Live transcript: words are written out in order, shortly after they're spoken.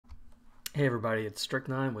Hey everybody, it's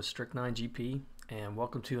Strict9 with Strict9 GP, and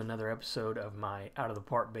welcome to another episode of my Out of the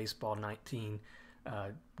Park Baseball 19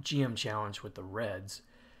 GM Challenge with the Reds.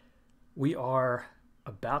 We are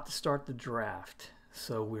about to start the draft,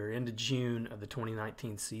 so we're into June of the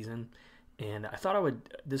 2019 season, and I thought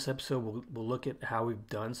this episode will look at how we've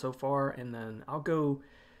done so far, and then I'll go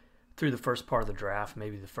through the first part of the draft,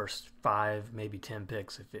 maybe the first 5, maybe 10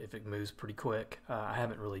 picks if it moves pretty quick. I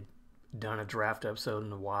haven't really done a draft episode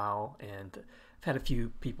in a while, and I've had a few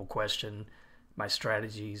people question my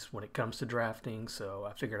strategies when it comes to drafting, so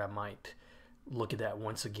I figured I might look at that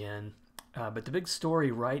once again. But the big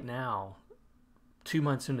story right now, 2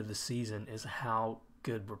 months into the season, is how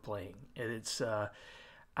good we're playing.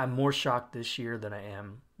 I'm more shocked this year than I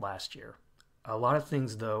am last year. A lot of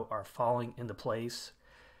things, though, are falling into place.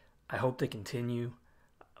 I hope they continue,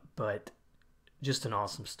 but just an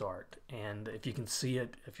awesome start. And if you can see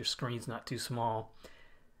it, if your screen's not too small,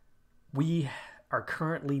 we are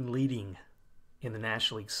currently leading in the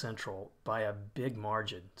National League Central by a big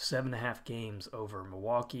margin. 7.5 games over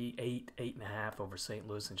Milwaukee, 8.5 over St.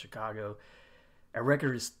 Louis and Chicago. Our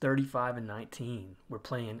record is 35-19. We're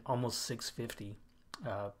playing almost 650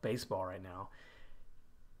 baseball right now.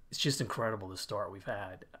 It's just incredible the start we've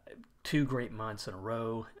had. 2 great months in a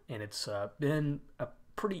row, and it's been a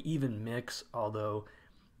pretty even mix, although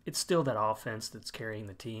it's still that offense that's carrying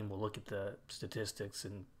the team. We'll look at the statistics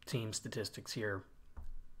and team statistics here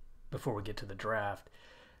before we get to the draft.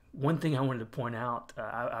 One thing I wanted to point out,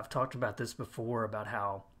 I've talked about this before, about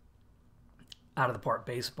how out of the park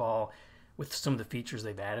baseball, with some of the features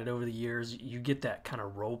they've added over the years, you get that kind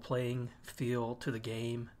of role-playing feel to the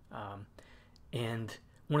game. And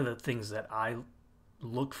one of the things that I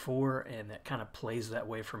look for and that kind of plays that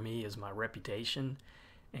way for me is my reputation.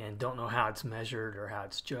 And don't know how it's measured or how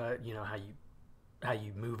it's judged, how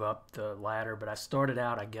you move up the ladder. But I started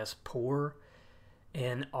out, I guess, poor,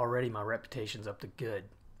 and already my reputation's up to good.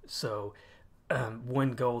 So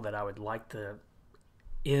one goal that I would like to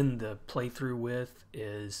end the playthrough with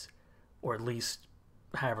is, or at least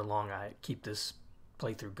however long I keep this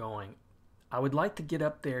playthrough going, I would like to get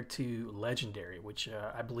up there to legendary, which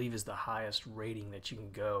I believe is the highest rating that you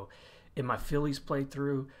can go. In my Phillies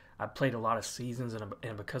playthrough, I played a lot of seasons,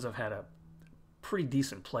 and because I've had a pretty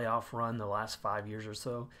decent playoff run the last 5 years or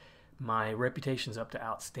so, my reputation's up to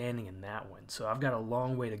outstanding in that one. So I've got a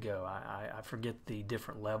long way to go. I forget the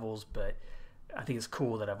different levels, but I think it's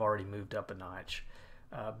cool that I've already moved up a notch.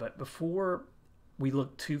 But before we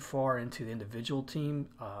look too far into the individual team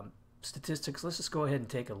statistics, let's just go ahead and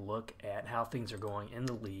take a look at how things are going in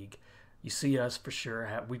the league. You see us for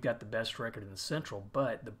sure. We've got the best record in the Central,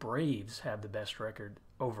 but the Braves have the best record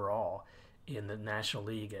overall in the National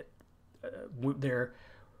League. They're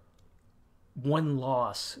one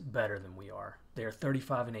loss better than we are. They're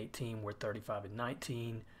 35-18. We're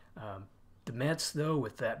 35-19. The Mets, though,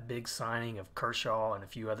 with that big signing of Kershaw and a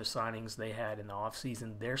few other signings they had in the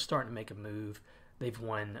offseason, they're starting to make a move. They've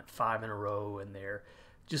won 5 in a row, and they're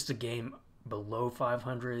just a game below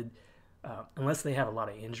 500. Unless they have a lot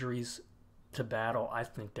of injuries to battle, I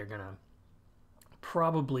think they're going to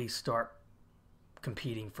probably start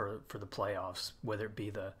competing for the playoffs, whether it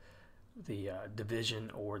be the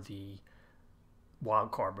division or the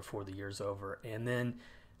wild card before the year's over. And then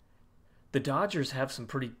the Dodgers have some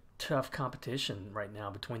pretty tough competition right now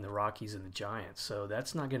between the Rockies and the Giants, so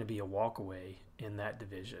that's not going to be a walkaway in that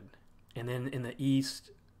division. And then in the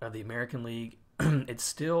East of the American League, it's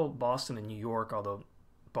still Boston and New York, although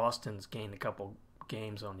Boston's gained a couple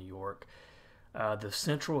games on New York. The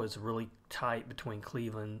Central is really tight between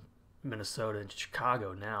Cleveland, Minnesota, and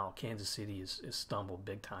Chicago now. Kansas City is stumbled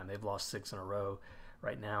big time. They've lost 6 in a row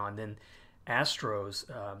right now. And then Astros,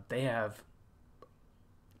 they have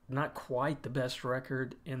not quite the best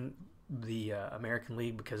record in the American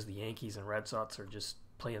League because the Yankees and Red Sox are just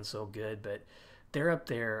playing so good. But they're up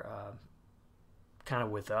there kind of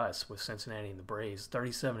with us, with Cincinnati and the Braves,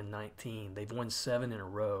 37-19. They've won 7 in a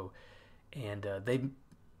row, and they've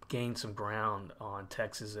gained some ground on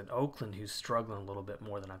Texas and Oakland, who's struggling a little bit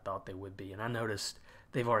more than I thought they would be. And I noticed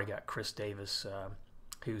they've already got Chris Davis,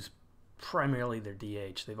 who's primarily their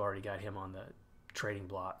DH. They've already got him on the trading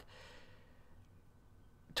block.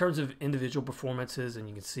 In terms of individual performances, and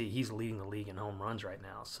you can see he's leading the league in home runs right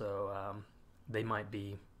now, so they might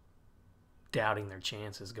be doubting their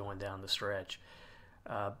chances going down the stretch.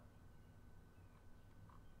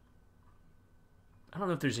 I don't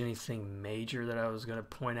know if there's anything major that I was going to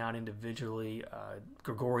point out individually.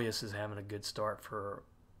 Gregorius is having a good start for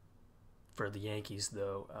the Yankees,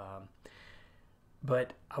 though.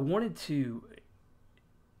 But I wanted to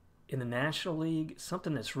in the National League,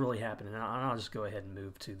 something that's really happened, and I'll just go ahead and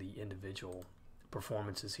move to the individual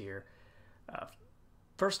performances here. Uh,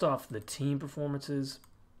 First off, the team performances.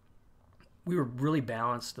 We were really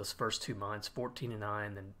balanced those first 2 months,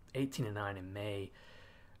 14-9, then 18-9 in May.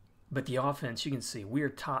 But the offense, you can see, we are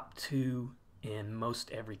top 2 in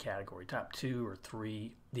most every category, top 2 or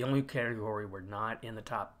 3. The only category we're not in the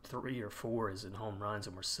top 3 or 4 is in home runs,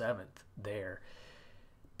 and we're 7th there.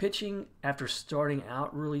 Pitching, after starting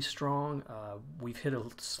out really strong, we've hit a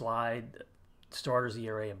slide. Starters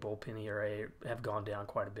ERA and bullpen ERA have gone down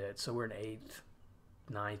quite a bit, so we're in 8th,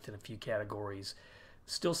 9th in a few categories.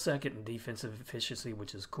 Still second in defensive efficiency,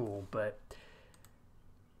 which is cool, but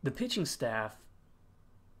the pitching staff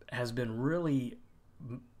has been really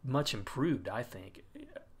much improved, I think.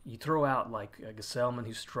 You throw out like Gesellman,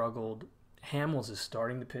 who struggled. Hamels is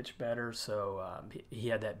starting to pitch better, so he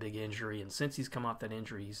had that big injury, and since he's come off that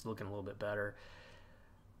injury, he's looking a little bit better.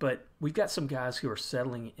 But we've got some guys who are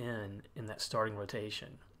settling in that starting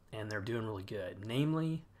rotation, and they're doing really good.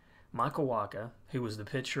 Namely, Michael Wacha, who was the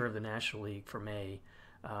pitcher of the National League for May.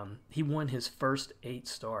 He won his first 8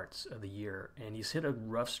 starts of the year, and he's hit a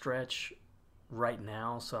rough stretch right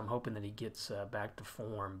now, so I'm hoping that he gets back to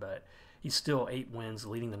form, but he's still 8 wins,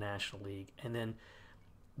 leading the National League. And then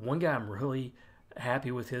one guy I'm really happy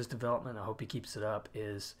with his development, I hope he keeps it up,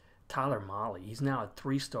 is Tyler Mahle. He's now a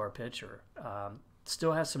 3-star pitcher.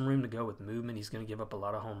 Still has some room to go with movement. He's going to give up a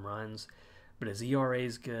lot of home runs, but his ERA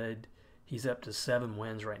is good. He's up to 7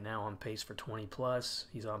 wins right now, on pace for 20 plus.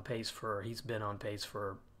 He's been on pace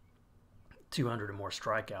for 200 or more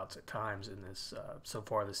strikeouts at times in this so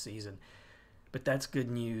far this season. But that's good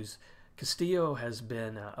news. Castillo has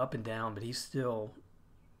been up and down, but he's still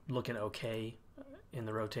looking okay in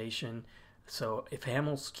the rotation. So if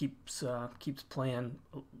Hamels keeps playing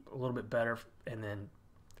a little bit better, and then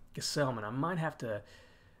Gesellman, I might have to,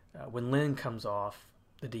 when Lynn comes off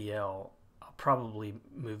the DL, I'll probably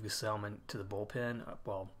move Gesellman to the bullpen.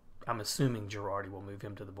 Well, I'm assuming Girardi will move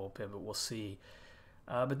him to the bullpen, but we'll see.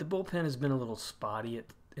 But the bullpen has been a little spotty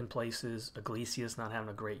in places. Iglesias not having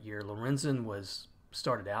a great year. Lorenzen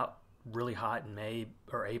started out really hot in May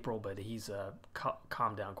or April, but he's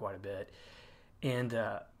calmed down quite a bit. And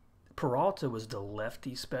Peralta was the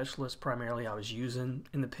lefty specialist primarily I was using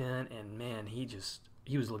in the pen, and man, he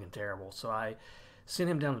was looking terrible. So I sent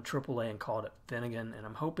him down to AAA and called it Finnegan, and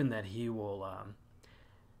I'm hoping that he will,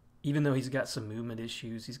 even though he's got some movement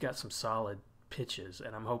issues, he's got some solid pitches,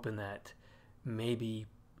 and I'm hoping that maybe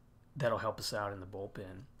that'll help us out in the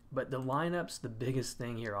bullpen. But the lineups, the biggest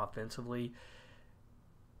thing here offensively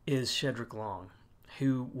is Shedrick Long,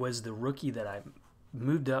 who was the rookie that I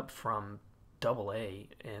moved up from AA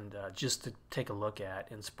and just to take a look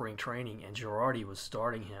at in spring training, and Girardi was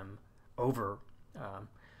starting him over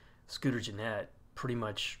Scooter Gennett pretty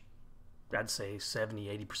much, I'd say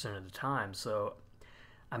 70-80% of the time. So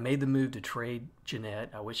I made the move to trade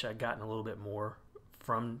Gennett. I wish I'd gotten a little bit more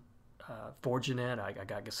for Gennett. I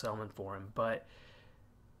got Gesellman for him, but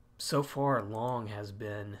so far Long has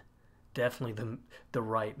been definitely the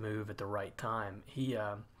right move at the right time.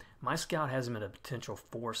 My scout has him at a potential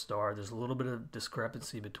 4-star. There's a little bit of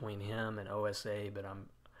discrepancy between him and OSA, but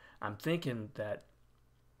I'm thinking that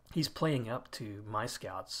he's playing up to my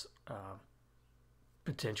scout's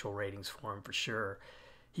potential ratings for him for sure.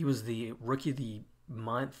 He was the rookie of the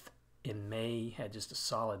month in May, had just a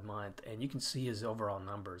solid month, and you can see his overall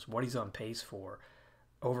numbers, what he's on pace for.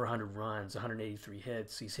 Over 100 runs, 183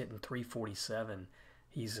 hits. He's hitting 347.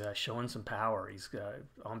 He's showing some power. He's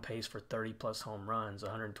on pace for 30-plus home runs,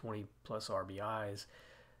 120-plus RBIs.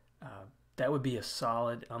 That would be a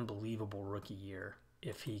solid, unbelievable rookie year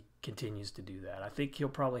if he continues to do that. I think he'll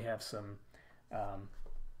probably have some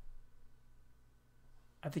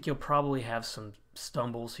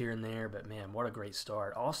stumbles here and there, but man, what a great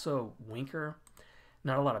start. Also, Winker,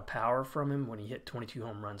 not a lot of power from him when he hit 22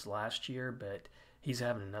 home runs last year, but he's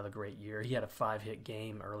having another great year. He had a 5-hit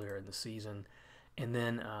game earlier in the season. And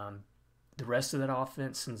then the rest of that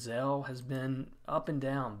offense, Senzel has been up and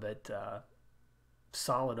down, but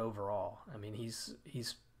solid overall. I mean,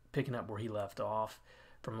 he's picking up where he left off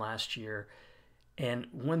from last year. And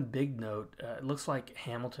one big note, it looks like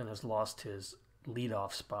Hamilton has lost his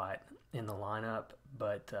leadoff spot in the lineup,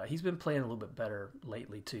 but he's been playing a little bit better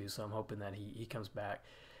lately too, so I'm hoping that he comes back.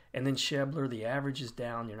 And then Schebler, the average is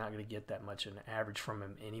down. You're not going to get that much an average from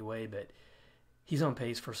him anyway, but he's on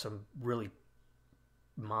pace for some really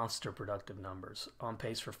monster productive numbers, on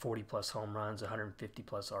pace for 40-plus home runs,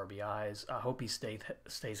 150-plus RBIs. I hope he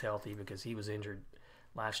stays healthy because he was injured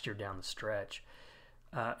last year down the stretch.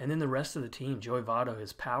 And then the rest of the team, Joey Votto,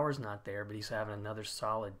 his power's not there, but he's having another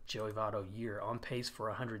solid Joey Votto year, on pace for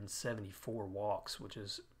 174 walks, which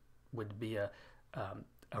would be a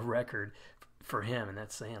record for him, and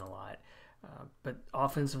that's saying a lot. But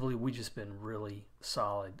offensively, we've just been really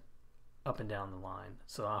solid up and down the line,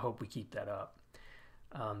 so I hope we keep that up.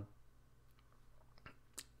 I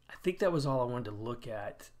think that was all I wanted to look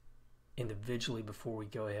at individually before we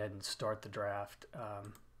go ahead and start the draft.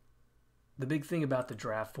 The big thing about the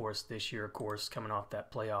draft for us this year, of course, coming off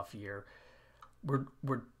that playoff year,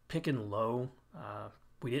 we're picking low.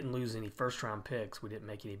 We didn't lose any first-round picks. We didn't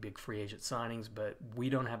make any big free agent signings, but we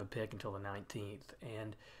don't have a pick until the 19th.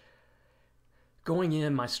 And going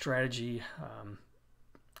in, my strategy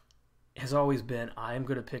has always been I am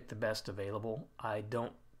going to pick the best available. I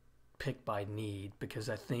don't pick by need because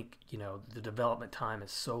I think, the development time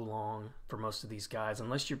is so long for most of these guys.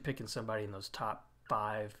 Unless you're picking somebody in those top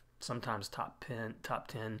 5, sometimes top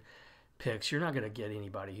 10 picks, you're not going to get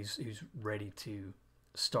anybody who's ready to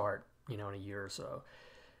start, in a year or so.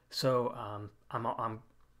 So I'm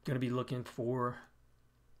going to be looking for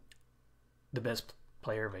the best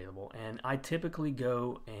player available, and I typically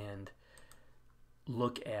go and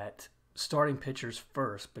look at starting pitchers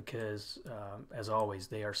first because, as always,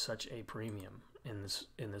 they are such a premium in this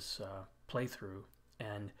playthrough,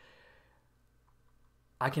 and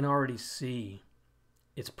I can already see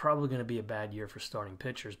it's probably going to be a bad year for starting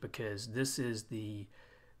pitchers because this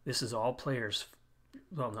is all players.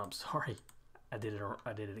 Well, no, I'm sorry, I did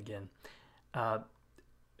it again.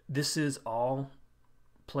 This is all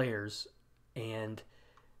players, and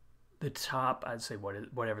the top, I'd say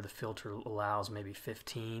whatever the filter allows, maybe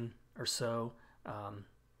 15 or so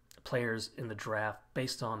players in the draft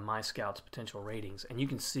based on my scouts' potential ratings, and you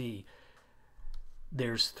can see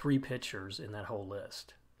there's 3 pitchers in that whole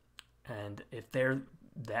list, and if they're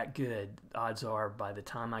that good, odds are by the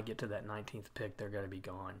time I get to that 19th pick, they're going to be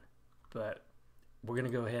gone. But we're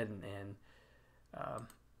going to go ahead and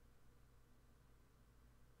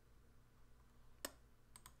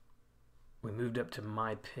we moved up to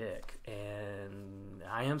my pick, and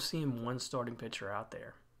I am seeing 1 starting pitcher out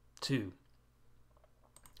there. 2.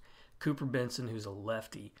 Cooper Benson, who's a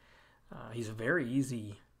lefty. He's a very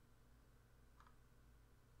easy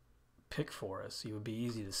pick for us. He would be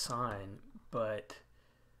easy to sign, but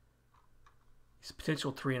he's a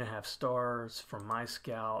potential 3.5 stars from my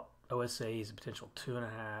scout. OSA is a potential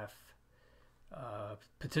 2.5.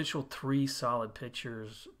 Potential 3 solid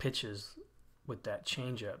pitches with that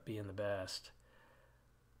changeup being the best.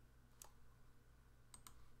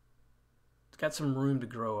 It's got some room to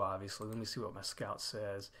grow, obviously. Let me see what my scout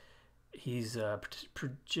says. He's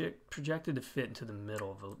projected to fit into the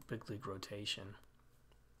middle of a big league rotation.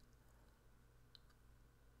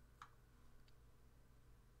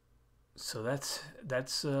 So that's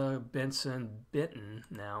Benson. Benton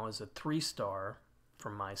now is a 3-star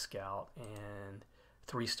from my scout and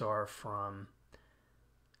 3-star from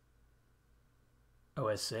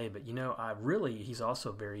OSA. But he's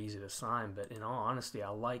also very easy to sign. But in all honesty, I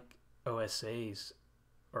like OSA's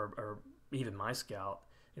or even my scout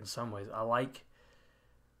in some ways. I like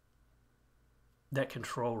that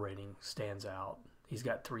control rating stands out. He's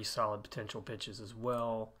got 3 solid potential pitches as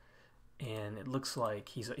well. And it looks like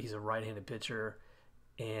he's a right-handed pitcher,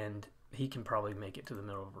 and he can probably make it to the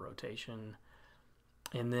middle of a rotation.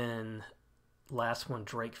 And then last one,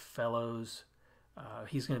 Drake Fellows.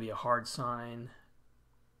 He's going to be a hard sign.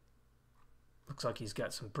 Looks like he's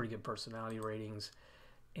got some pretty good personality ratings,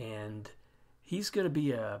 and he's going to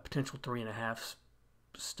be a potential 3.5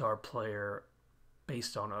 star player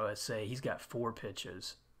based on OSA. He's got 4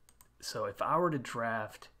 pitches. So if I were to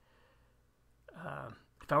draft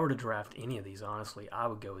any of these, honestly, I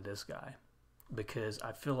would go with this guy because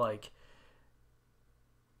I feel like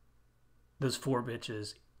those 4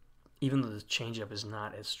 pitches, even though the changeup is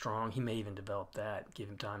not as strong, he may even develop that. Give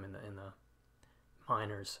him time in the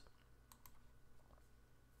minors.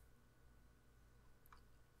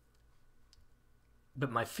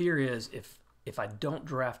 But my fear is if I don't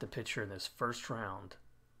draft a pitcher in this first round,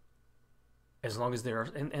 as long as they're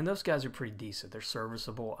and those guys are pretty decent, they're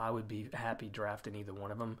serviceable, I would be happy drafting either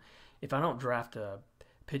one of them. If I don't draft a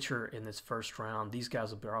pitcher in this first round, these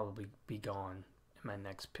guys will probably be gone in my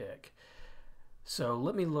next pick. So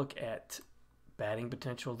let me look at batting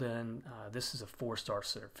potential then. This is a 4-star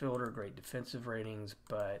center fielder, great defensive ratings,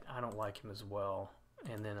 but I don't like him as well.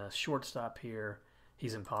 And then a shortstop here,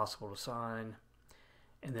 he's impossible to sign.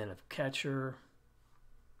 And then a catcher,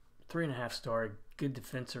 3.5 star, good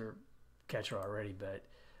defensive catcher already, but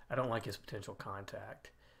I don't like his potential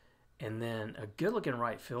contact. And then a good-looking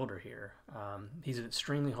right fielder here. He's an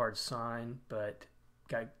extremely hard sign, but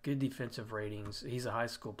got good defensive ratings. He's a high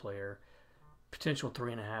school player. Potential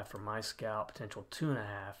 3.5 from my scout, potential 2.5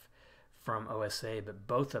 from OSA, but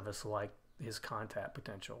both of us like his contact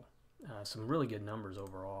potential. Some really good numbers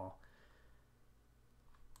overall.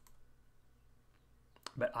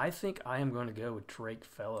 But I think I am going to go with Drake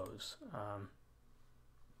Fellows,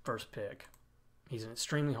 first pick. He's an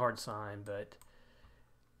extremely hard sign, but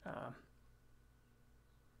I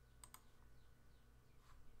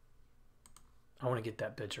want to get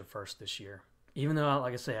that pitcher first this year. Even though,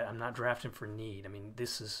 like I said, I'm not drafting for need. I mean,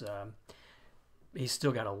 this is he's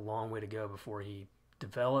still got a long way to go before he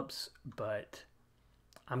develops, but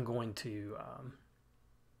I'm going to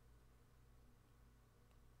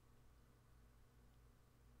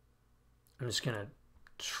I'm just going to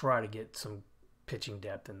try to get some pitching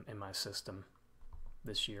depth in my system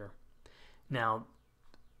this year. Now,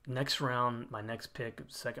 next round, my next pick,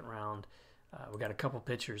 second round, we got a couple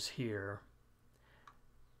pitchers here.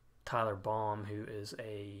 Tyler Baum, who is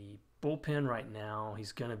a bullpen right now.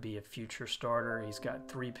 He's going to be a future starter. He's got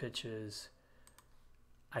 3 pitches.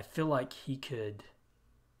 I feel like he could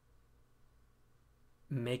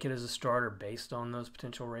make it as a starter based on those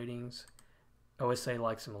potential ratings. OSA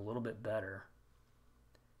likes him a little bit better.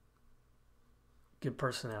 Good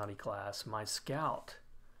personality class. My scout,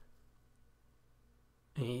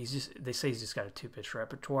 they say he's just got a 2-pitch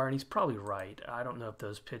repertoire, and he's probably right. I don't know if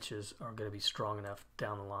those pitches are going to be strong enough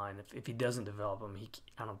down the line. If he doesn't develop them,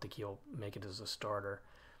 I don't think he'll make it as a starter.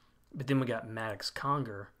 But then we got Maddox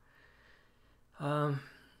Conger. Yeah,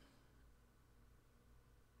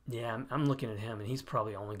 I'm looking at him, and he's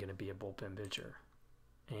probably only going to be a bullpen pitcher.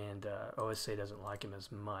 And OSA doesn't like him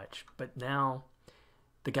as much. But now,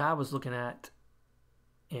 the guy I was looking at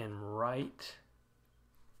in right,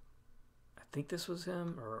 I think this was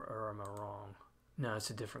him, or am I wrong? No, it's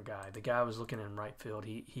a different guy. The guy I was looking in right field,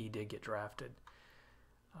 he did get drafted.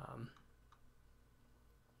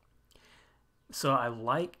 So I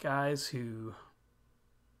like guys who,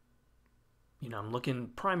 I'm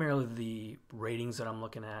looking primarily the ratings that I'm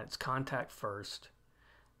looking at. It's contact first.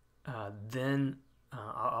 Then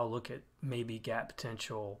I'll look at maybe gap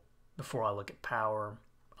potential before I look at power.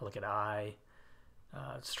 I look at eye,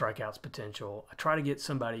 strikeouts potential. I try to get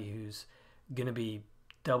somebody who's going to be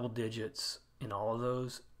double digits in all of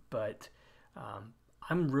those, but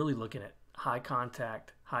I'm really looking at high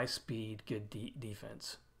contact, high speed, good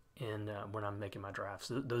defense when I'm making my drafts.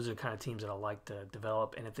 Those are the kind of teams that I like to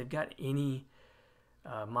develop, and if they've got any,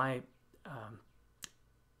 my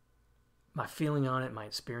feeling on it, my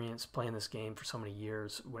experience playing this game for so many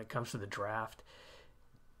years, when it comes to the draft,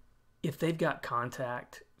 if they've got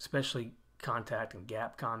contact, especially contact and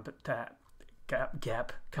gap contact,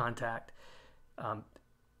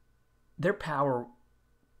 their power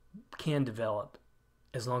can develop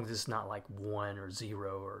as long as it's not like 1 or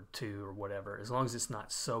 0 or 2 or whatever. As long as it's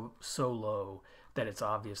not so low that it's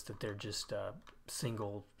obvious that they're just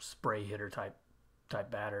single spray hitter type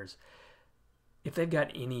batters. If they've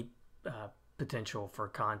got any potential for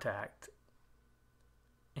contact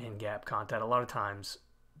and gap contact, a lot of times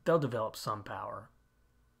they'll develop some power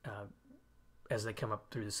as they come up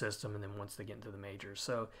through the system, and then once they get into the majors.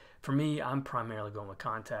 So for me, I'm primarily going with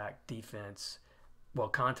contact, defense,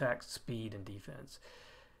 contact, speed, and defense.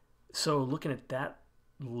 So looking at that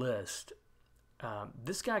list,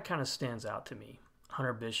 this guy kind of stands out to me.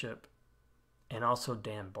 Hunter Bishop and also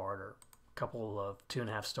Dan Barter, a couple of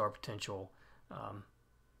 2.5-star potential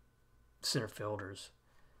center fielders.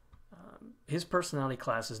 His personality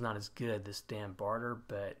class is not as good, this Dan Barter,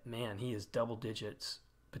 but man, he is double digits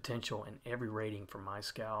potential in every rating from my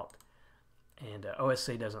scout. And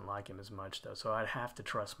OSA doesn't like him as much, though, so I'd have to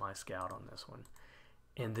trust my scout on this one.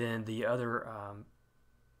 And then the other,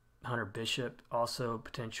 Hunter Bishop, also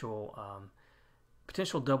potential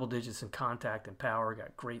double digits in contact and power,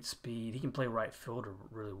 got great speed. He can play right fielder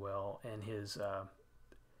really well, and his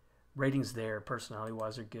ratings there,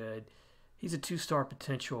 personality-wise, are good. He's a 2-star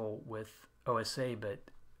potential with OSA, but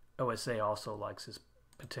OSA also likes his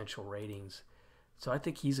potential ratings. So I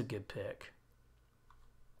think he's a good pick.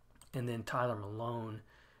 And then Tyler Malone,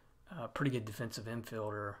 pretty good defensive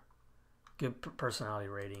infielder, good personality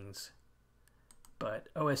ratings, but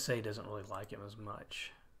OSA doesn't really like him as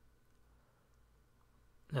much.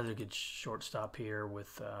 Another good shortstop here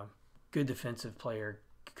with good defensive player,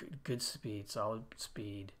 good speed, solid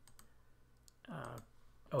speed.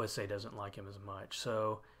 OSA doesn't like him as much,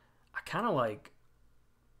 so I kind of like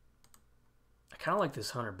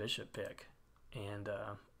this Hunter Bishop pick, and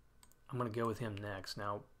I'm going to go with him next.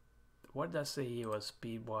 Now, what did I say he was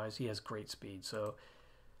speed-wise? He has great speed, so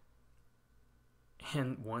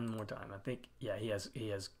And one more time, I think, yeah, he has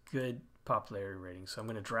good popularity rating. So I'm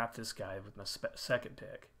going to draft this guy with my second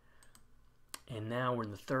pick. And now we're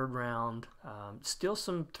in the third round. Still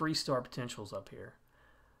some 3-star potentials up here.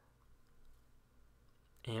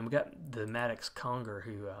 And we got the Maddox Conger,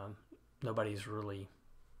 who nobody's really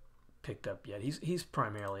picked up yet. He's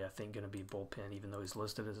primarily, I think, going to be bullpen, even though he's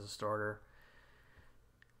listed as a starter.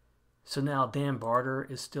 So now Dan Barter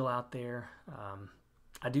is still out there.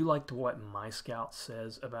 I do like what my scout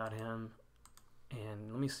says about him.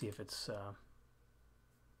 And let me see if it's...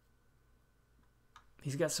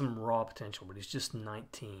 he's got some raw potential, but he's just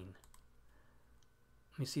 19.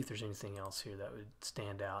 Let me see if there's anything else here that would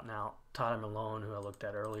stand out. Now, Tyler Malone, who I looked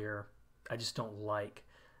at earlier, I just don't like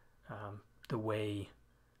the way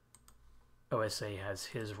OSA has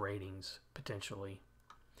his ratings, potentially.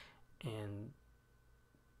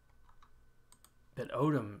 But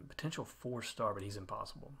Odom, potential 4-star, but he's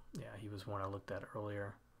impossible. Yeah, he was one I looked at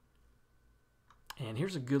earlier. And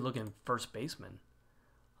here's a good-looking first baseman.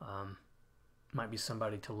 Might be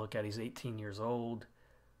somebody to look at. He's 18 years old.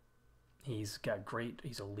 He's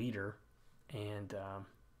a leader. And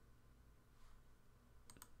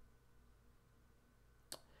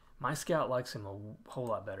my scout likes him a whole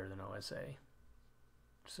lot better than OSA.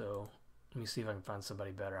 So let me see if I can find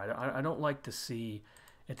somebody better. I don't like to see...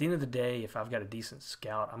 At the end of the day, if I've got a decent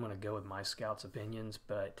scout, I'm going to go with my scout's opinions,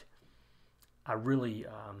 but I really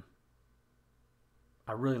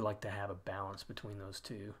like to have a balance between those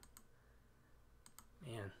two.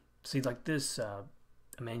 Man, see, like this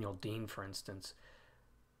Emmanuel Dean, for instance,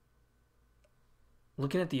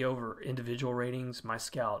 looking at the individual ratings, my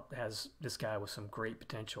scout has this guy with some great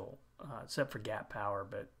potential, except for gap power,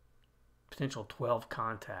 but potential 12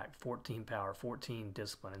 contact, 14 power, 14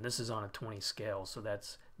 discipline, and this is on a 20 scale, so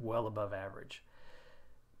that's well above average.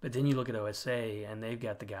 But then you look at OSA, and they've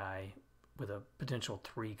got the guy with a potential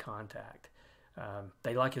 3 contact.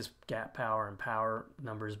 They like his gap power and power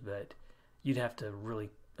numbers, but you'd have to really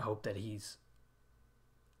hope that he's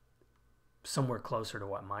somewhere closer to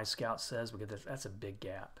what my scout says, because that's a big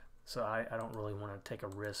gap. So I don't really want to take a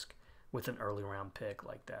risk with an early round pick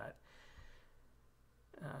like that.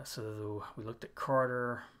 So we looked at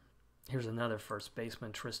Carter. Here's another first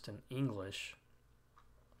baseman, Tristan English.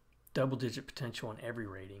 Double-digit potential in every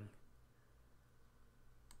rating.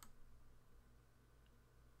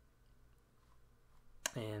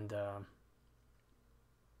 And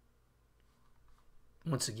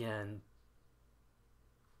once again,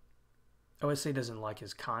 OSA doesn't like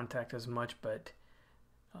his contact as much, but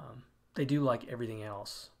they do like everything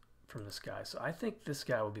else from this guy. So I think this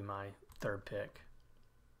guy will be my third pick.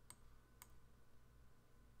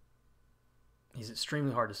 He's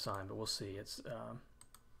extremely hard to sign, but we'll see. It's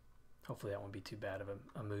hopefully that won't be too bad of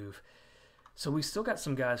a move. So we still got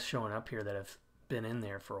some guys showing up here that have been in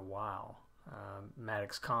there for a while.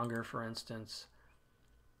 Maddox Conger, for instance.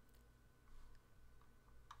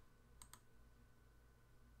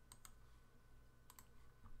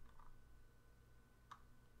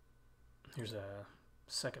 Here's a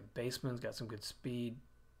second baseman. He's got some good speed.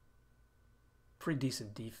 Pretty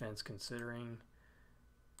decent defense considering.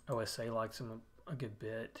 OSA likes him a good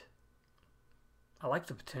bit. I like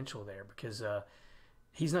the potential there because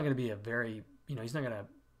he's not going to be he's not going to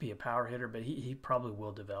be a power hitter, but he probably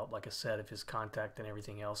will develop. Like I said, if his contact and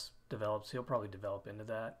everything else develops, he'll probably develop into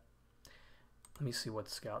that. Let me see what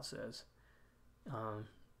the scout says.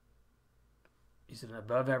 He's an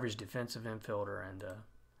above-average defensive infielder, and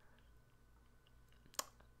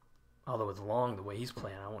although with Long, the way he's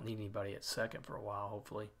playing, I won't need anybody at second for a while,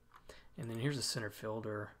 hopefully. And then here's a center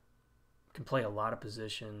fielder. Can play a lot of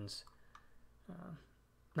positions.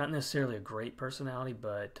 Not necessarily a great personality,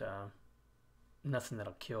 but nothing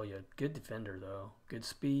that'll kill you. Good defender, though. Good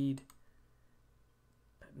speed.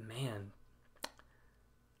 But, man,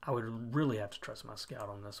 I would really have to trust my scout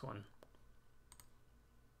on this one.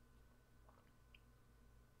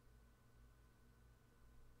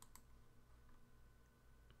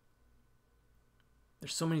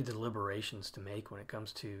 There's so many deliberations to make when it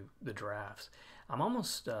comes to the drafts. I'm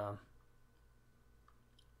almost going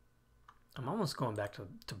back to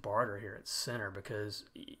Barter here at center because,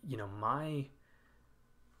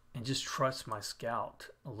 and just trust my scout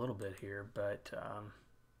a little bit here, but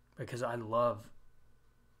because I love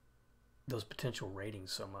those potential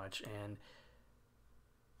ratings so much, and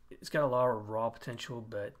it's got a lot of raw potential,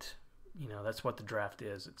 but that's what the draft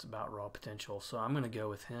is. It's about raw potential. So I'm going to go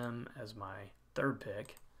with him as my third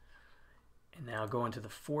pick. And now going to the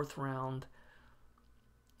fourth round.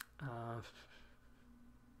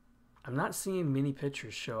 I'm not seeing many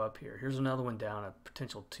pitchers show up here. Here's another one down, a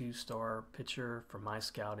potential 2-star pitcher for my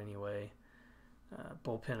scout anyway.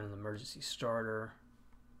 bullpen and emergency starter.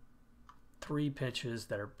 3 pitches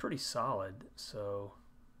that are pretty solid, so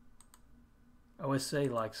OSA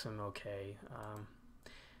likes him okay.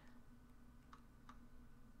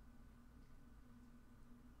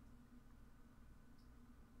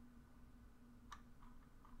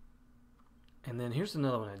 And then here's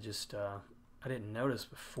another one I didn't notice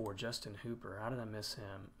before. Justin Hooper. How did I miss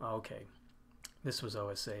him? Oh, okay. This was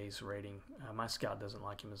OSA's rating. My scout doesn't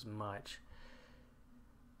like him as much.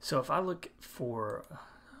 So if I look for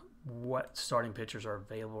what starting pitchers are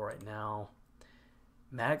available right now,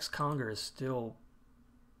 Maddox Conger is still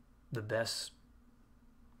the best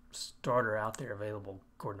starter out there available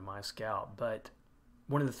according to my scout. But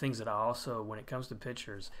one of the things that I also, when it comes to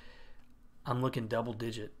pitchers, I'm looking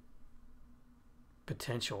double-digit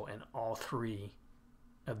potential in all 3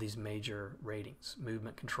 of these major ratings,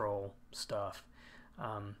 movement control stuff.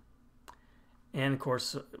 And of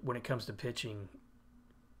course, when it comes to pitching,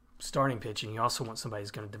 starting pitching, you also want somebody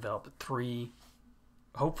who's going to develop 3,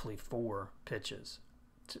 hopefully 4 pitches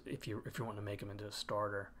if you want to make him into a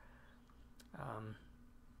starter.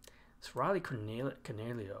 It's Riley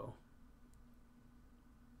Cornelio.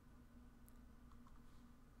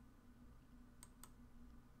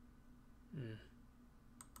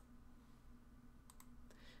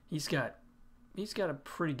 He's got a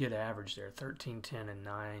pretty good average there, 13, 10, and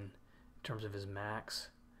 9 in terms of his max.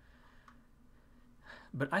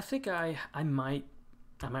 But I think I might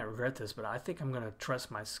regret this, but I think I'm going to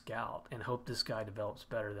trust my scout and hope this guy develops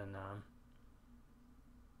better than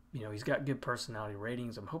he's got good personality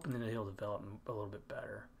ratings. I'm hoping that he'll develop a little bit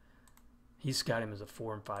better. He's got him as a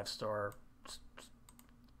 4 and 5 star,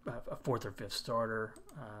 a 4th or 5th starter.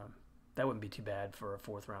 That wouldn't be too bad for a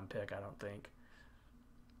 4th round pick, I don't think.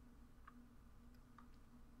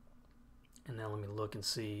 And now let me look and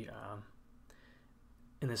see.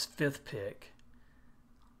 In this 5th pick,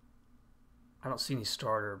 I don't see any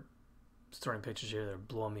starting pitchers here that are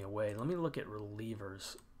blowing me away. Let me look at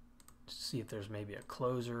relievers to see if there's maybe a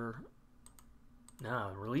closer.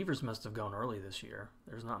 No, relievers must have gone early this year.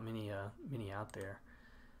 There's not many out there.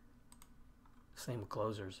 Same with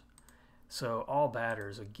closers. So all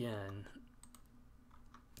batters, again,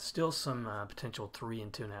 still some potential 3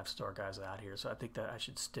 and 2.5 star guys out here. So I think that I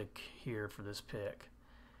should stick here for this pick.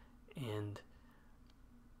 And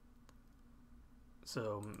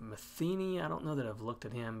so Matheny, I don't know that I've looked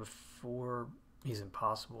at him before. He's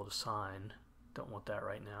impossible to sign. Don't want that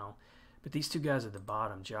right now. But these 2 guys at the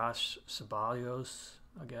bottom, Josh Ceballos,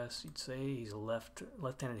 I guess you'd say. He's a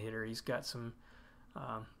left-handed hitter. He's got some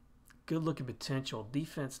good-looking potential.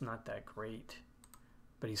 Defense not that great,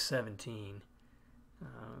 but he's 17.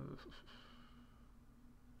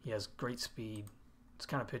 He has great speed. It's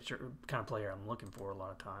kind of player I'm looking for a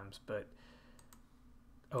lot of times, but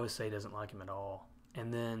OSA doesn't like him at all.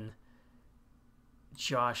 And then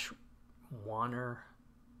Josh Warner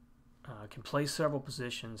can play several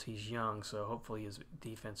positions. He's young, so hopefully his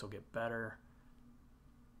defense will get better.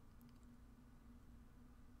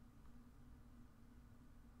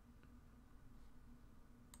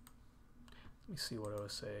 Let me see what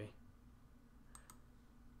OSA.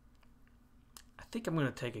 I think I'm going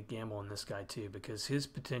to take a gamble on this guy too, because his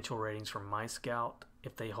potential ratings from my scout,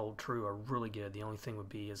 if they hold true, are really good. The only thing would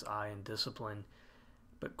be his eye and discipline.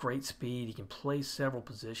 But great speed. He can play several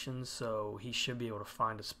positions, so he should be able to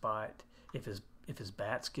find a spot. If his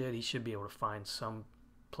bat's good, he should be able to find some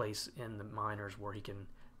place in the minors where he can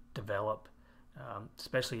develop,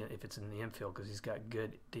 especially if it's in the infield, because he's got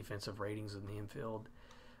good defensive ratings in the infield.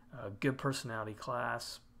 Good personality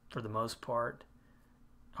class for the most part.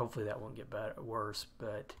 Hopefully that won't get worse,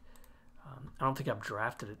 but I don't think I've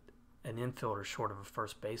drafted an infielder short of a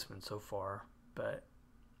first baseman so far, but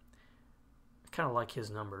I kind of like his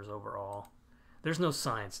numbers overall. There's no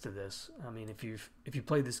science to this. I mean, if you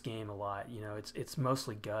play this game a lot, it's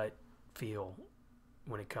mostly gut feel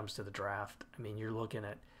when it comes to the draft. I mean, you're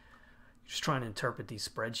just trying to interpret these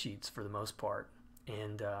spreadsheets for the most part,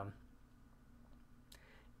 and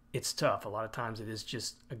it's tough. A lot of times it is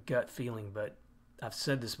just a gut feeling, but I've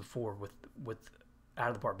said this before with Out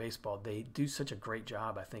of the Park Baseball, they do such a great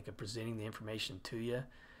job, I think, of presenting the information to you.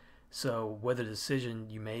 So whether the decision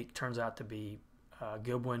you make turns out to be a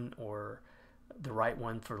good one or the right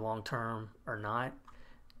one for long term or not,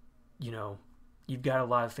 you've got a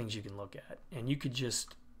lot of things you can look at, and you could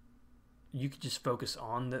just focus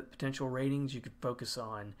on the potential ratings. You could focus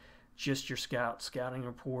on just your scouting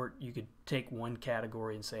report. You could take one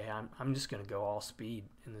category and say, hey, I'm just going to go all speed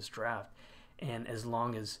in this draft. And as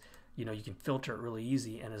long as you can filter it really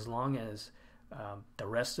easy, and as long as the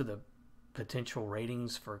rest of the potential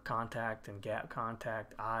ratings for contact and gap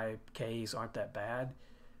contact, Ks aren't that bad,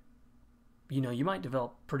 you might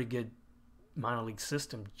develop pretty good minor league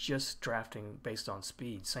system just drafting based on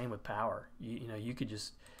speed. Same with power. You could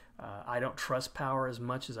just I don't trust power as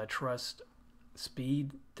much as I trust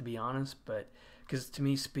speed, to be honest, but because to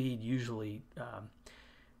me speed usually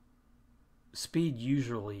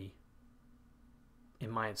in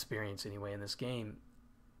my experience anyway in this game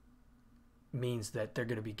means that they're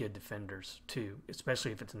going to be good defenders too,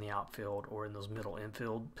 especially if it's in the outfield or in those middle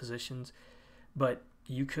infield positions. But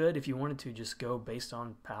you could, if you wanted to, just go based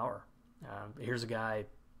on power. Here's a guy,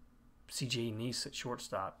 C.J. Nice at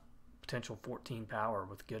shortstop, potential 14 power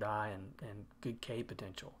with good eye and good K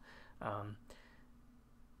potential.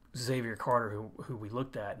 Xavier Carter, who we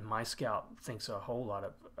looked at, and my scout thinks a whole lot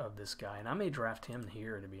of this guy, and I may draft him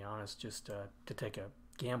here, to be honest, just to take a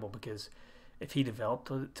gamble, because if he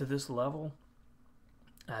developed to this level,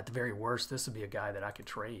 at the very worst, this would be a guy that I could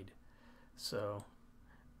trade. So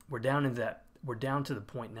we're down to the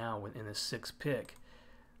point now in the 6th pick.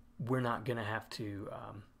 We're not going to have to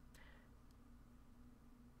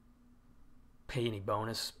pay any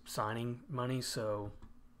bonus signing money, so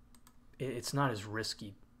it's not as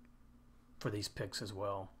risky for these picks as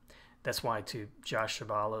well. That's why, too, Josh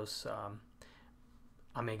Chavalos,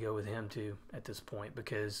 I may go with him too at this point,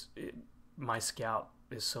 because my scout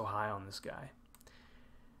is so high on this guy.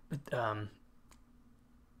 But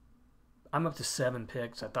I'm up to 7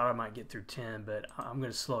 picks. I thought I might get through 10, but I'm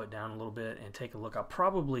going to slow it down a little bit and take a look. I'll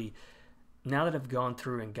probably, now that I've gone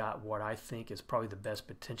through and got what I think is probably the best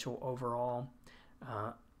potential overall,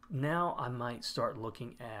 now I might start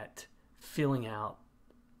looking at filling out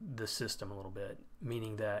the system a little bit,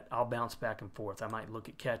 meaning that I'll bounce back and forth. I might look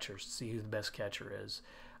at catchers to see who the best catcher is.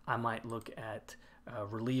 I might look at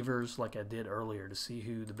relievers like I did earlier to see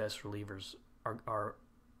who the best relievers are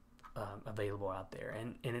available out there.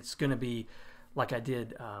 And it's going to be like I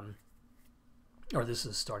did, or this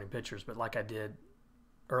is starting pitchers, but like I did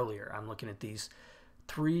earlier, I'm looking at these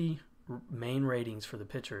 3 main ratings for the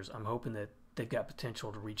pitchers. I'm hoping that they've got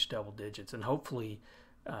potential to reach double digits, and hopefully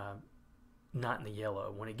not in the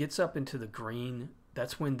yellow. When it gets up into the green,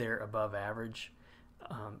 that's when they're above average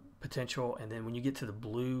potential, and then when you get to the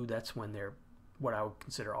blue, that's when they're what I would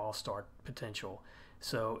consider all-star potential.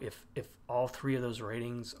 So if all 3 of those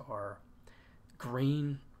ratings are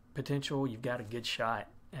green potential, you've got a good shot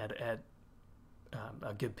at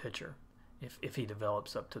a good pitcher if he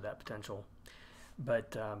develops up to that potential.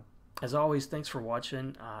 But as always, thanks for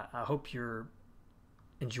watching. I hope you're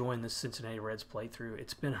enjoying this Cincinnati Reds playthrough.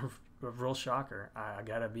 It's been a real shocker. I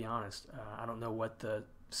gotta be honest. I don't know what the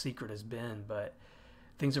secret has been, but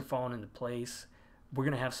things are falling into place. We're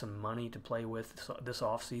going to have some money to play with this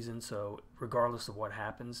offseason, so regardless of what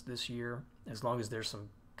happens this year, as long as there's some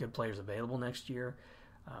good players available next year,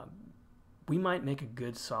 we might make a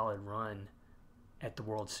good solid run at the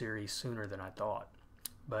World Series sooner than I thought.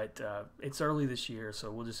 But it's early this year, so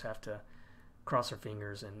we'll just have to cross our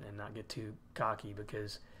fingers and not get too cocky,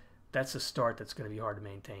 because that's a start that's going to be hard to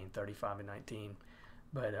maintain, 35-19.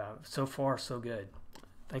 But so far, so good.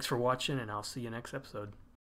 Thanks for watching, and I'll see you next episode.